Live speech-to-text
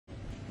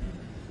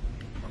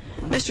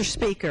Mr.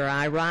 Speaker,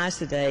 I rise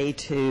today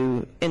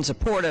in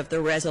support of the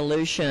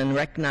resolution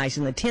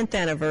recognizing the 10th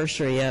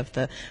anniversary of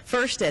the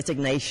first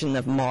designation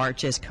of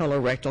March as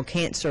Colorectal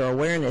Cancer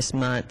Awareness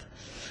Month.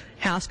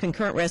 House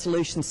Concurrent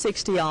Resolution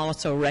 60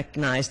 also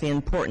recognized the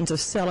importance of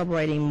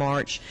celebrating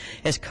March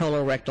as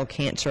Colorectal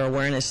Cancer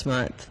Awareness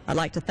Month. I'd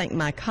like to thank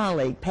my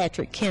colleague,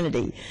 Patrick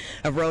Kennedy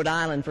of Rhode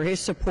Island, for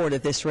his support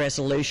of this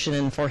resolution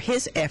and for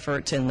his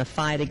efforts in the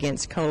fight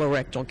against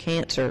colorectal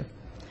cancer.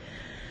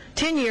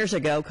 10 years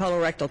ago,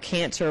 colorectal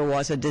cancer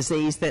was a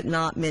disease that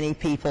not many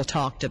people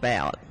talked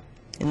about.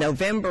 In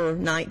November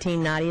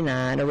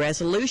 1999, a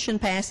resolution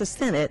passed the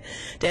Senate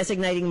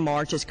designating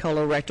March as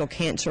Colorectal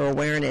Cancer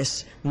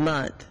Awareness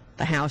Month.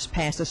 The House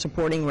passed a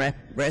supporting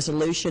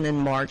resolution in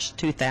March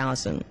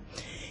 2000.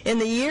 In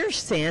the years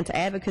since,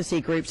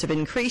 advocacy groups have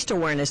increased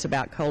awareness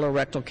about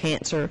colorectal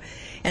cancer,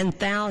 and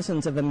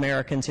thousands of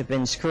Americans have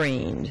been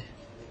screened.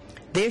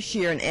 This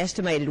year, an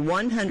estimated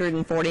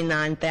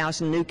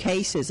 149,000 new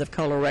cases of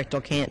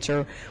colorectal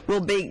cancer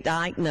will be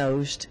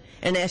diagnosed,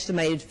 and an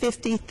estimated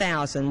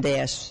 50,000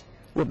 deaths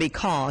will be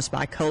caused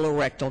by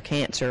colorectal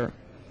cancer.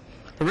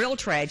 The real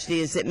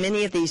tragedy is that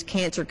many of these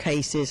cancer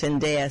cases and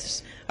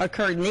deaths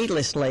occurred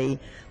needlessly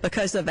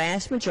because the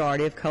vast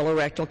majority of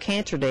colorectal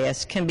cancer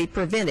deaths can be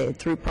prevented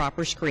through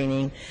proper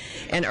screening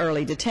and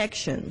early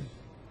detection.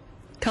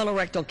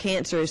 Colorectal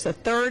cancer is the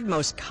third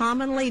most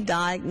commonly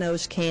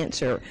diagnosed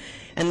cancer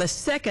and the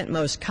second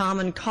most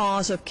common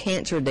cause of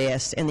cancer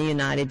deaths in the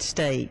United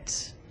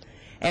States.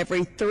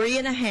 Every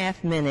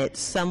 3.5 minutes,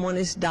 someone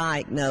is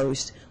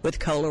diagnosed with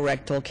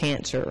colorectal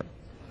cancer.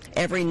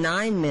 Every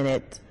 9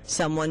 minutes,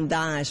 someone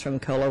dies from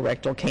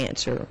colorectal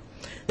cancer.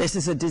 This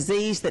is a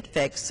disease that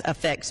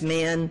affects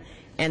men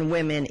and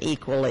women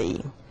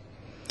equally.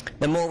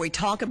 The more we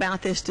talk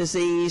about this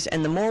disease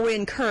and the more we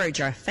encourage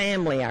our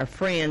family, our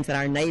friends, and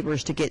our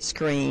neighbors to get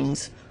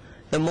screens,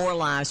 the more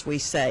lives we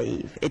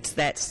save. It's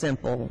that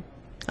simple.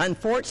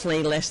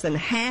 Unfortunately, less than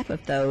half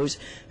of those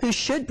who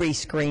should be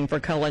screened for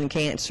colon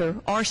cancer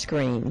are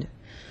screened.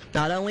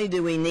 Not only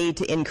do we need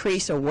to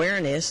increase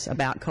awareness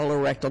about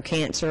colorectal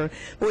cancer,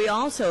 but we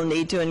also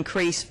need to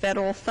increase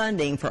federal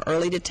funding for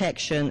early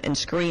detection and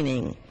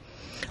screening.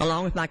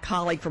 Along with my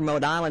colleague from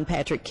Rhode Island,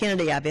 Patrick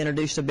Kennedy, I've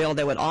introduced a bill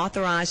that would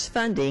authorize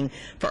funding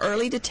for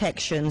early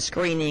detection,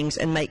 screenings,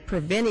 and make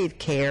preventive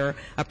care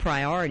a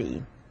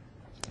priority.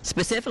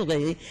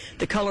 Specifically,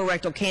 the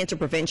Colorectal Cancer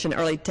Prevention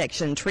Early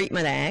Detection and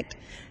Treatment Act,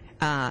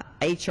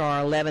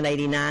 H.R.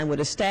 1189,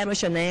 would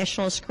establish a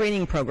national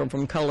screening program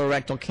from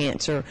colorectal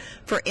cancer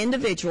for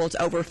individuals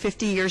over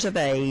 50 years of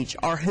age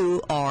or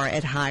who are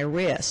at high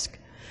risk.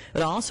 It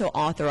would also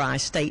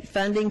authorize state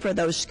funding for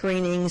those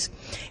screenings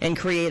and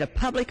create a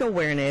public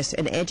awareness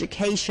and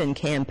education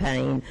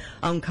campaign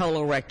on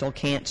colorectal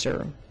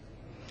cancer.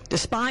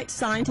 Despite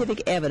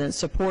scientific evidence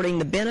supporting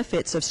the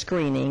benefits of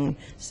screenings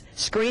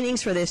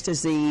for this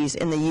disease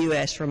in the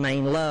U.S.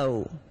 remain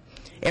low.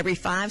 Every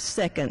 5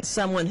 seconds,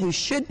 someone who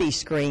should be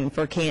screened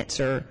for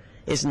cancer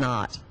is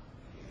not.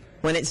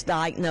 When it's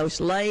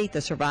diagnosed late,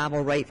 the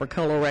survival rate for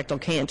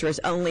colorectal cancer is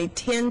only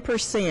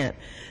 10%,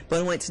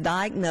 but when it's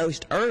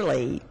diagnosed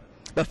early,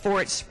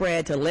 before it's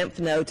spread to lymph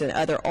nodes and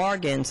other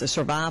organs, the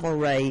survival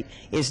rate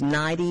is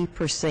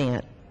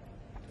 90%.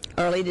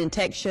 Early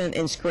detection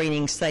and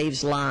screening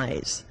saves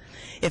lives.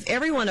 If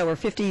everyone over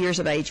 50 years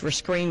of age were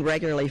screened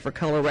regularly for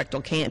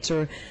colorectal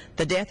cancer,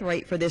 the death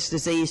rate for this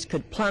disease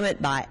could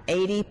plummet by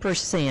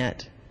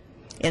 80%.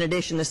 In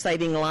addition to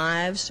saving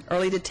lives,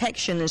 early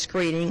detection and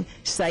screening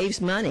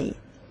saves money.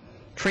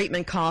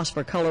 Treatment costs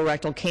for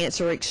colorectal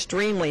cancer are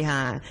extremely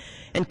high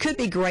and could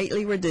be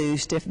greatly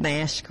reduced if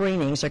mass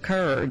screenings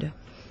occurred.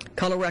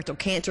 Colorectal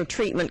cancer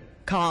treatment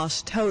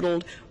costs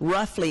totaled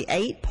roughly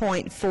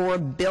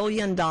 $8.4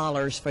 billion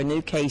for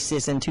new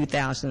cases in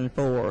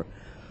 2004.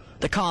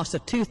 The cost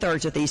of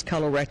 2/3 of these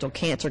colorectal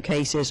cancer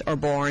cases are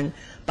borne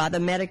by the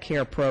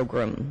Medicare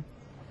program.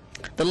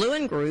 The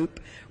Lewin Group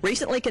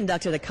recently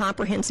conducted a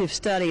comprehensive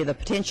study of the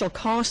potential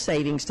cost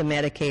savings to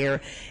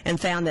Medicare and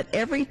found that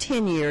every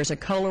 10 years a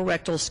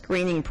colorectal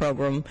screening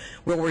program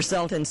will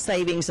result in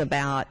savings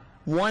about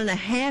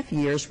 1.5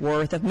 years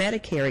worth of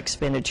Medicare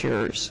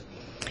expenditures.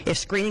 If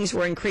screenings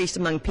were increased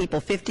among people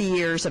 50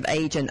 years of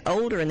age and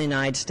older in the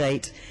United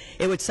States,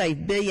 it would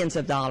save billions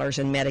of dollars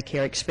in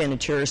Medicare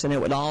expenditures, and it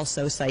would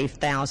also save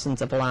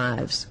thousands of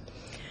lives.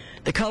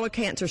 The Colon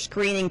Cancer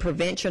Screening,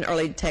 Prevention,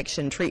 Early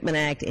Detection, Treatment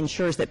Act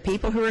ensures that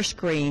people who are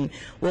screened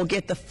will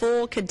get the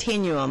full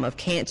continuum of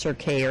cancer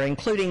care,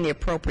 including the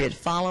appropriate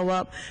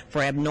follow-up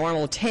for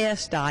abnormal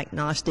tests,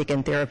 diagnostic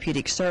and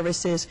therapeutic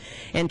services,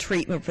 and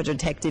treatment for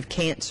detective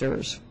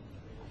cancers.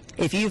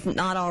 If you've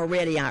not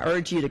already, I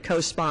urge you to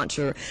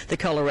co-sponsor the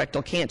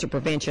Colorectal Cancer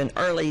Prevention,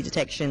 Early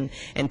Detection,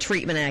 and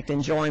Treatment Act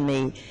and join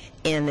me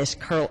in this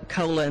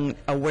Colon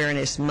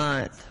Awareness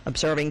Month.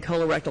 Observing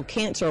Colorectal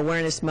Cancer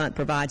Awareness Month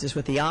provides us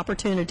with the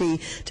opportunity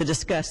to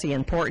discuss the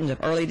importance of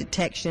early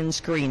detection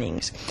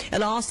screenings.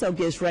 It also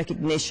gives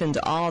recognition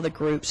to all the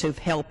groups who've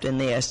helped in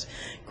this.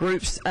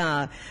 Groups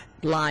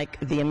like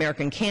the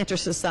American Cancer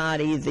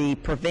Society, the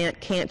Prevent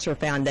Cancer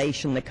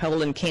Foundation, the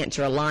Colon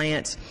Cancer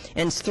Alliance,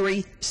 and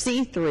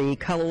C3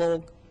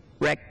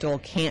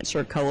 Colorectal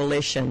Cancer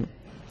Coalition.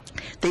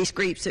 These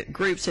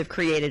groups have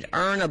created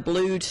Earn a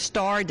Blue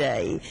Star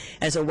Day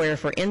as a way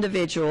for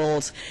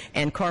individuals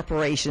and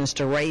corporations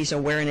to raise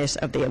awareness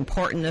of the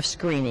importance of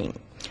screening.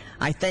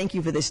 I thank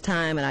you for this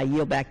time, and I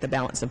yield back the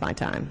balance of my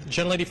time.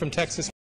 Gentlelady from Texas.